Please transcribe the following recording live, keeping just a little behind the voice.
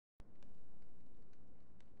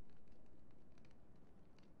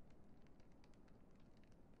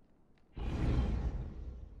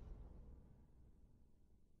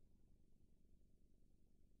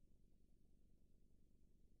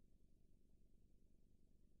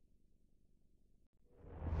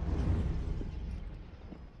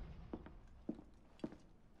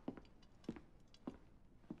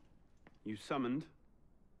You summoned?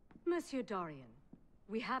 Monsieur Dorian,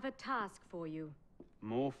 we have a task for you.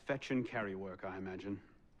 More fetch and carry work, I imagine.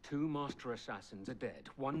 2 master assassins are dead,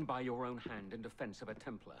 one by your own hand in defense of a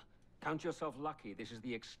Templar. Count yourself lucky this is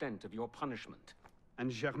the extent of your punishment. And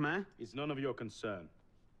Germain? It's none of your concern.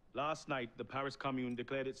 Last night, the Paris Commune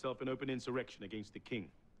declared itself an open insurrection against the king.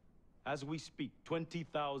 As we speak,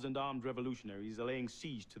 20,000 armed revolutionaries are laying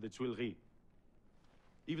siege to the Tuileries.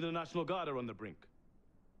 Even the National Guard are on the brink.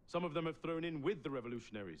 Some of them have thrown in with the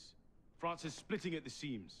revolutionaries. France is splitting at the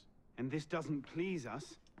seams. And this doesn't please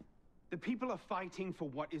us? The people are fighting for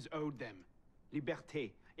what is owed them.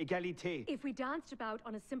 Liberté, égalité. If we danced about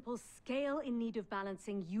on a simple scale in need of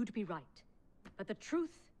balancing, you'd be right. But the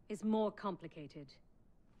truth is more complicated.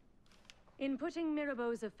 In putting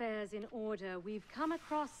Mirabeau's affairs in order, we've come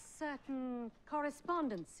across certain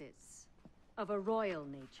correspondences of a royal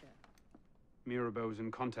nature. Mirabeau's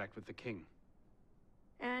in contact with the king.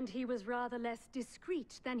 And he was rather less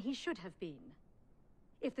discreet than he should have been.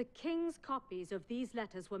 If the king's copies of these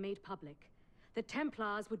letters were made public, the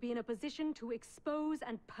Templars would be in a position to expose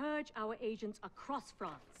and purge our agents across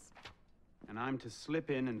France. And I'm to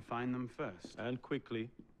slip in and find them first. And quickly.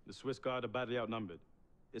 The Swiss Guard are badly outnumbered.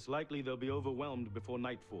 It's likely they'll be overwhelmed before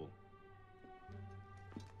nightfall.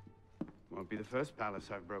 Won't be the first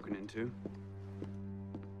palace I've broken into.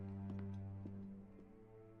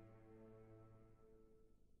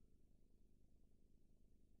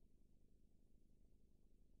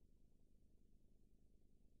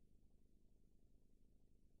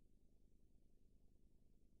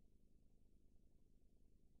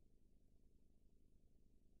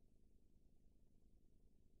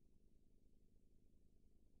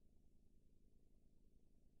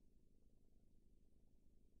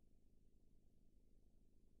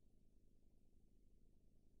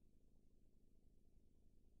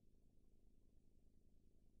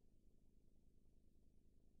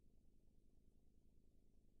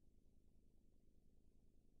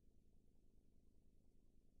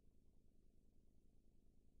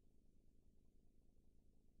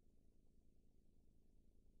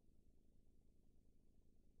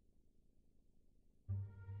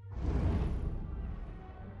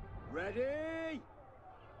 Ready?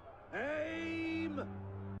 Aim!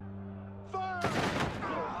 Fire!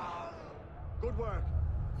 Good work.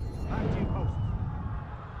 Back to your posts.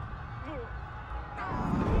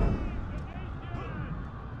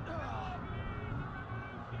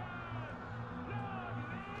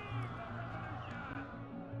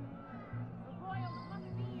 The Royals must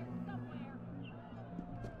be here somewhere.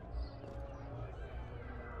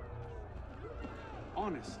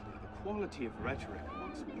 Honestly, the quality of rhetoric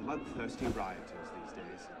amongst bloodthirsty rioters these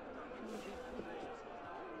days.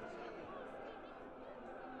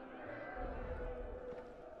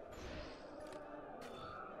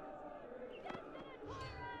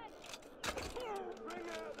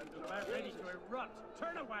 About ready to erupt.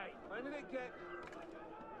 Turn away. When did it get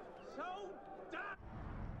so dark?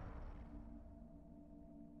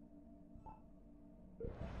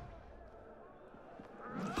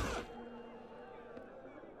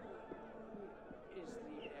 Is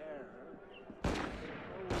the air so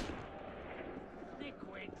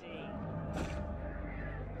liquidy?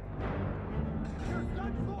 You're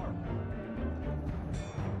done for!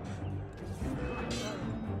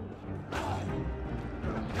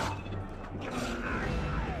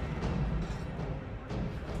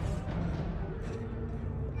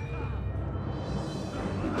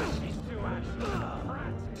 She's too ashy.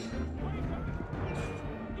 Brat!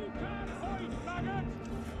 You can't hide, faggot!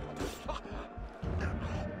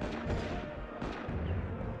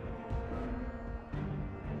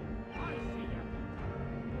 I see you.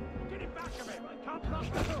 Get it back of him. I can't block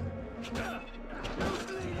you. You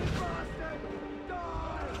bleeding bastard!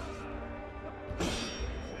 Die!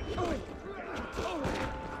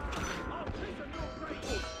 I'll prison your brain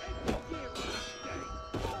every year of this day.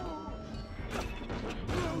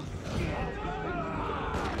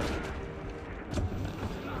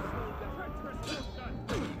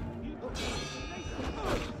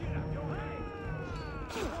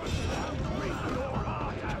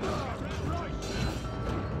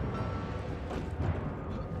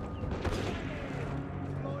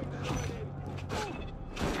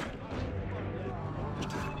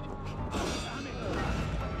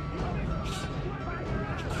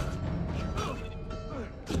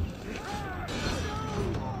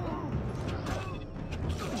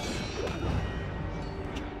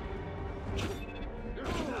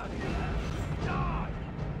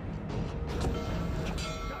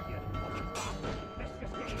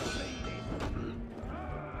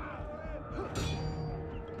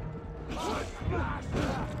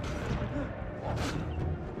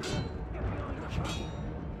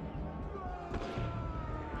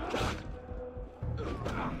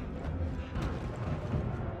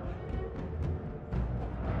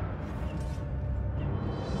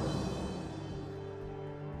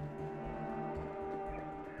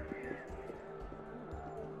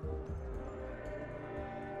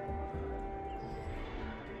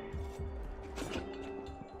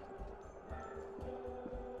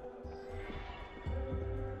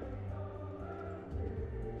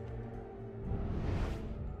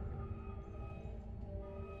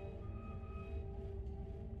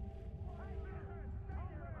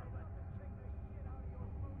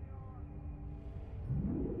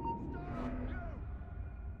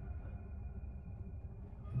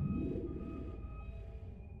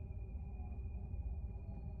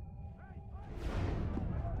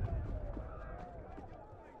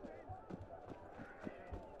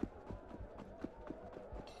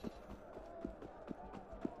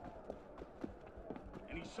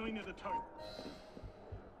 sign of the time.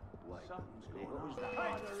 Wait, what was that?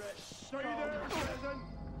 Hey! Stay there, peasant!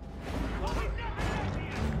 What is that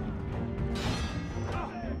here?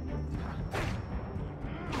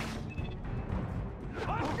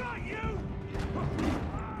 I've got you!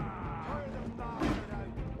 Turn the bastard out!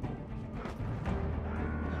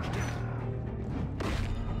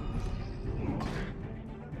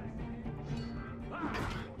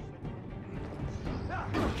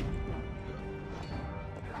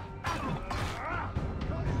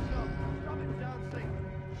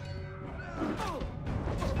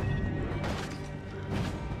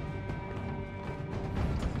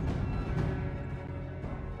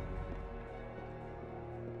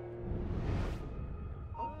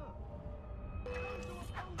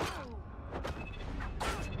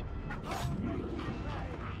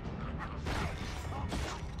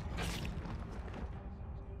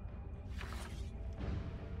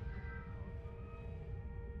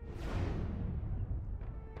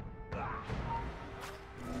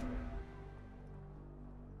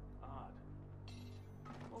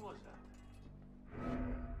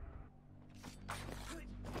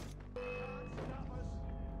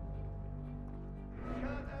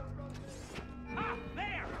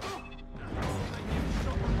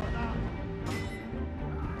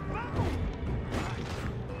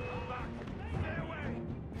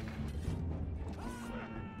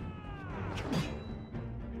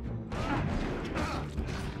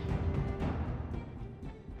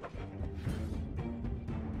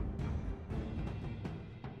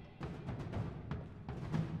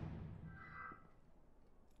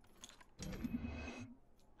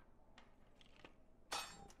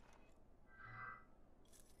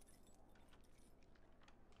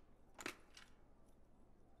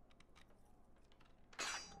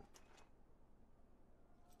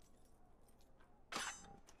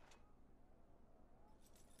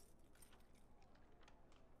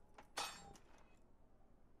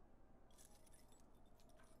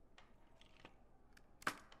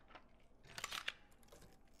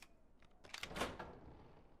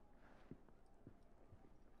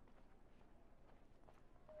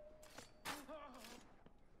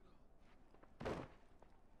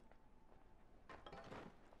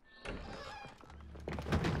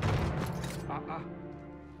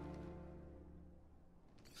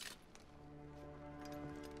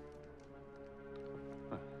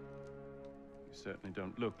 You certainly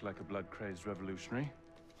don't look like a blood-crazed revolutionary.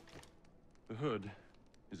 The hood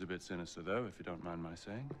is a bit sinister, though, if you don't mind my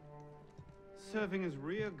saying. Serving as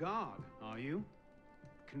rear guard, are you?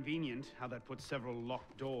 Convenient how that puts several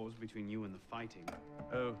locked doors between you and the fighting.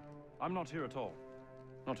 Oh, I'm not here at all.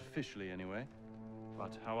 Not officially, anyway.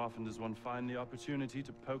 But how often does one find the opportunity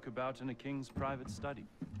to poke about in a king's private study?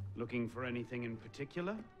 Looking for anything in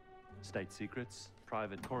particular? State secrets,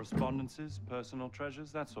 private correspondences, personal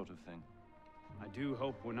treasures, that sort of thing. I do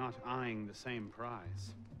hope we're not eyeing the same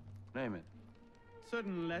prize. Name it.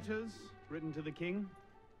 Certain letters written to the king,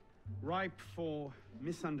 ripe for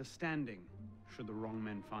misunderstanding, should the wrong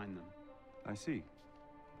men find them. I see.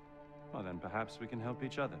 Well, then perhaps we can help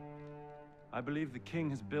each other. I believe the king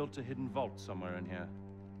has built a hidden vault somewhere in here.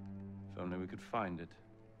 If only we could find it.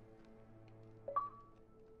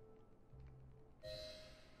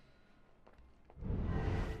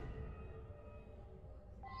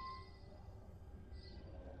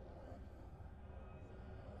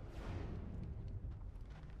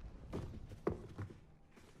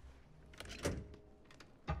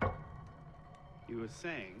 You were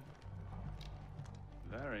saying?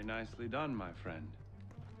 Very nicely done, my friend.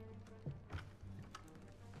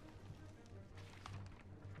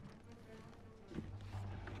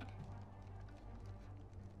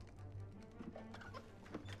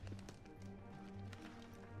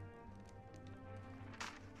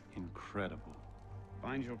 Incredible.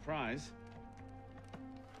 Find your prize?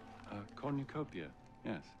 Cornucopia,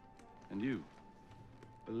 yes. And you?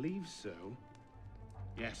 Believe so.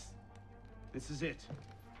 Yes. This is it.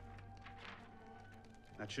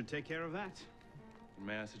 That should take care of that.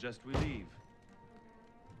 May I suggest we leave?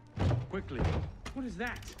 Quickly. What is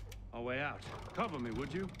that? Our way out. Cover me,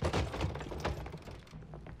 would you?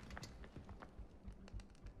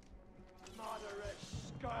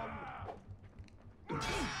 Murderous scum! Your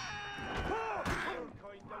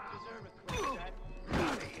kind don't deserve a quick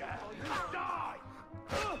death. Or you die!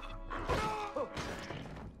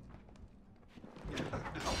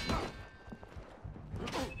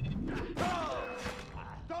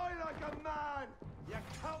 Die like a man! You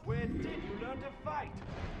can't. Where did you learn to fight?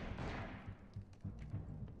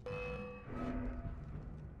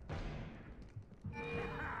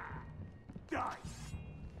 Die!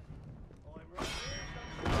 I'm right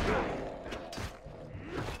here.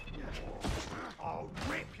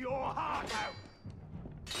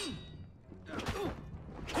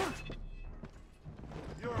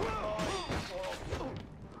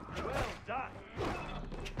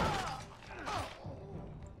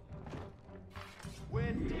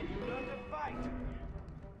 Where did you learn to fight?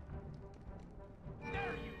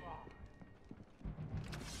 There you are!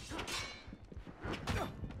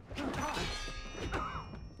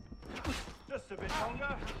 Just a bit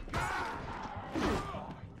longer.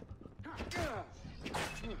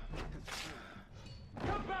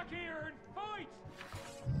 Come back here and fight!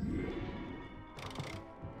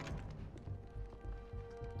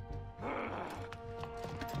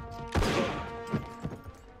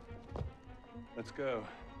 Let's go.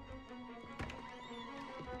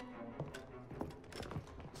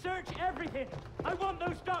 Search everything! I want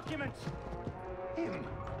those documents! Him!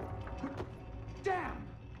 Damn!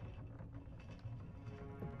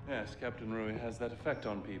 Yes, Captain Rui has that effect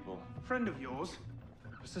on people. Friend of yours? A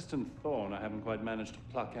persistent thorn I haven't quite managed to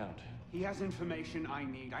pluck out. He has information I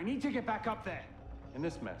need. I need to get back up there. In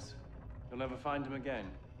this mess, you'll never find him again.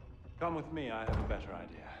 Come with me, I have a better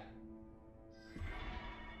idea.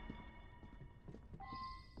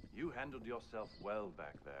 You handled yourself well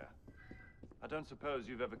back there. I don't suppose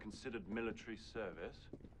you've ever considered military service?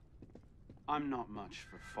 I'm not much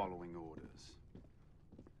for following orders.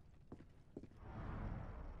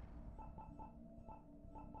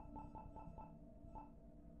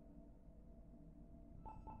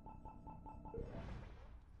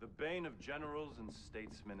 The bane of generals and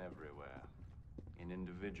statesmen everywhere. An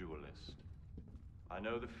individualist. I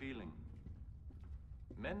know the feeling.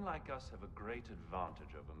 Men like us have a great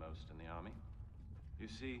advantage over most in the army. You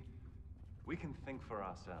see, we can think for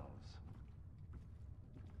ourselves.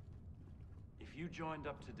 If you joined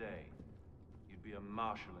up today, you'd be a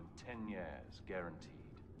marshal in 10 years, guaranteed.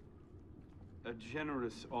 A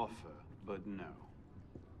generous offer, but no.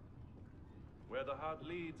 Where the heart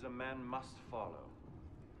leads, a man must follow.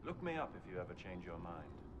 Look me up if you ever change your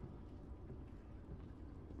mind.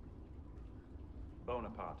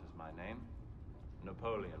 Bonaparte is my name.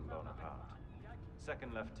 Napoleon Bonaparte.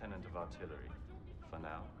 Second Lieutenant of Artillery. For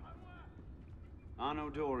now.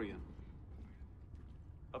 Arno Dorian.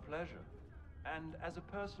 A pleasure. And as a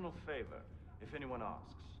personal favor, if anyone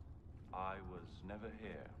asks, I was never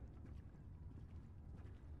here.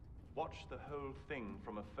 Watch the whole thing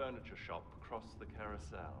from a furniture shop across the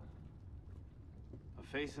carousel. A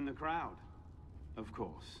face in the crowd, of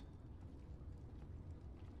course.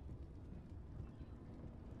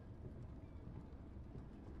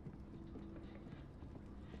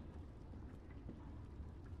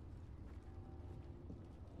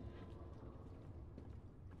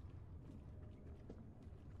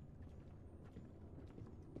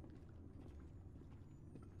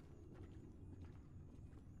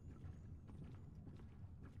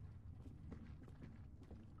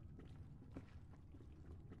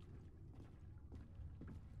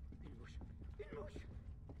 Une mouche!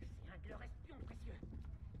 C'est un de leurs espions précieux.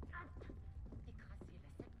 Hop! Écrasez-la,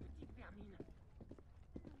 cette petite vermine.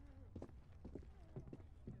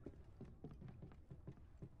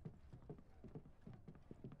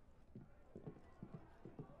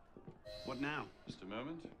 What now? Just a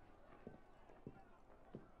moment.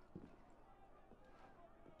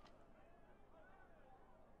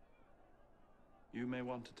 You may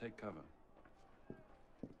want to take cover.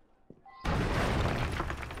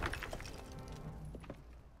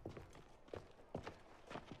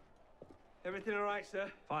 Everything all right,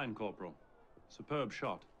 sir? Fine, Corporal. Superb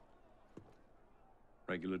shot.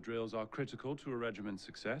 Regular drills are critical to a regiment's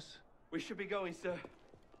success. We should be going, sir.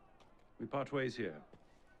 We part ways here.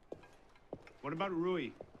 What about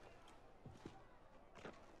Rui?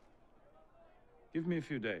 Give me a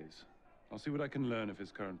few days. I'll see what I can learn of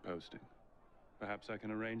his current posting. Perhaps I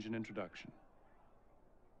can arrange an introduction.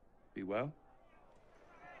 Be well?